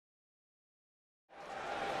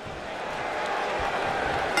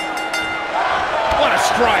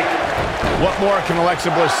strike. What more can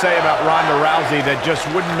Alexa Bliss say about Ronda Rousey that just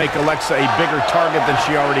wouldn't make Alexa a bigger target than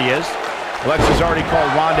she already is? Alexa's already called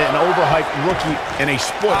Ronda an overhyped rookie and a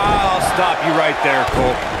spoiler. I'll stop you right there,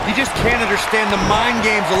 Cole. You just can't understand the mind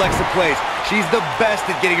games Alexa plays. She's the best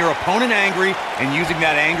at getting her opponent angry and using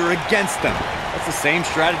that anger against them. That's the same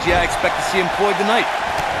strategy I expect to see employed tonight.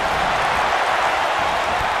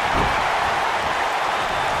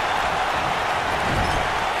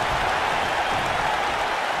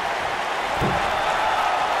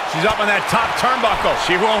 She's up on that top turnbuckle.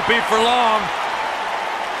 She won't be for long.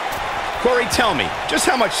 Corey, tell me, just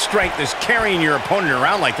how much strength does carrying your opponent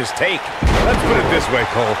around like this take? Let's put it this way,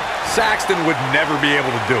 Cole. Saxton would never be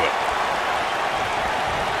able to do it.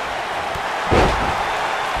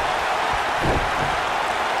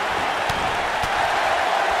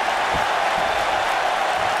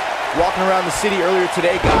 Walking around the city earlier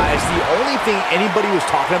today, guys, the only thing anybody was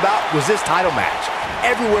talking about was this title match.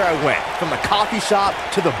 Everywhere I went, from the coffee shop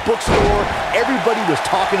to the bookstore, everybody was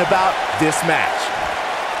talking about this match.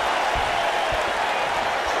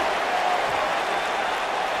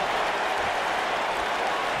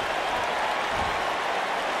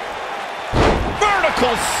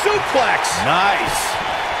 Vertical suplex. Nice.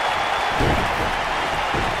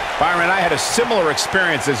 Byron, I had a similar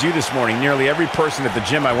experience as you this morning. Nearly every person at the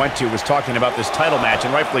gym I went to was talking about this title match,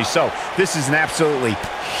 and rightfully so. This is an absolutely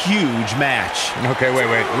huge match. Okay, wait.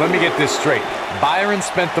 Let me get this straight. Byron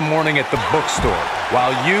spent the morning at the bookstore,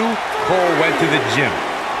 while you, Cole, went to the gym.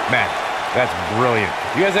 Man, that's brilliant.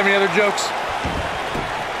 You guys have any other jokes?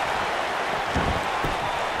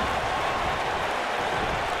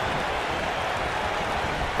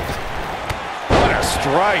 What a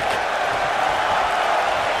strike.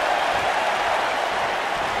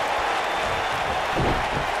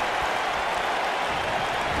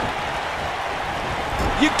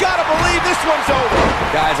 You gotta believe this one's over.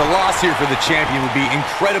 Guys, a loss here for the champion would be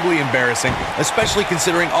incredibly embarrassing, especially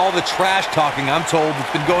considering all the trash talking I'm told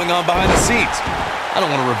that's been going on behind the scenes. I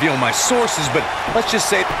don't want to reveal my sources, but let's just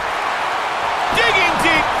say... Digging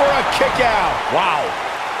deep for a kick out. Wow.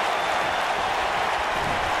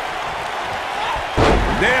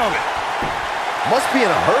 Nailed it. Must be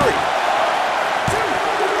in a hurry.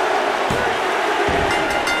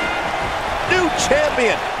 New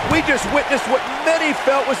champion. We just witnessed what many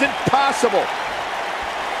felt was impossible.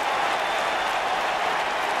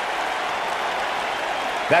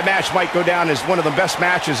 That match might go down as one of the best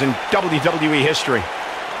matches in WWE history.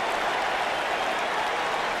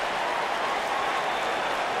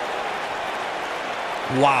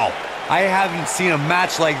 Wow. I haven't seen a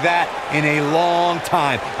match like that in a long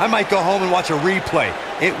time. I might go home and watch a replay.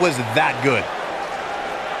 It was that good.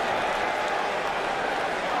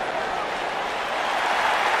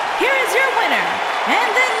 Here is your winner, and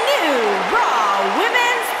the new Raw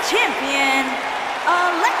Women's Champion,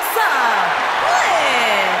 Alexa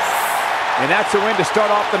Bliss. And that's a win to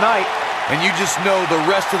start off the night. And you just know the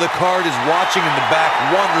rest of the card is watching in the back,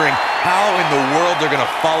 wondering how in the world they're going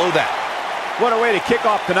to follow that. What a way to kick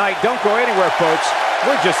off the night. Don't go anywhere, folks.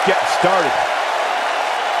 We're just getting started.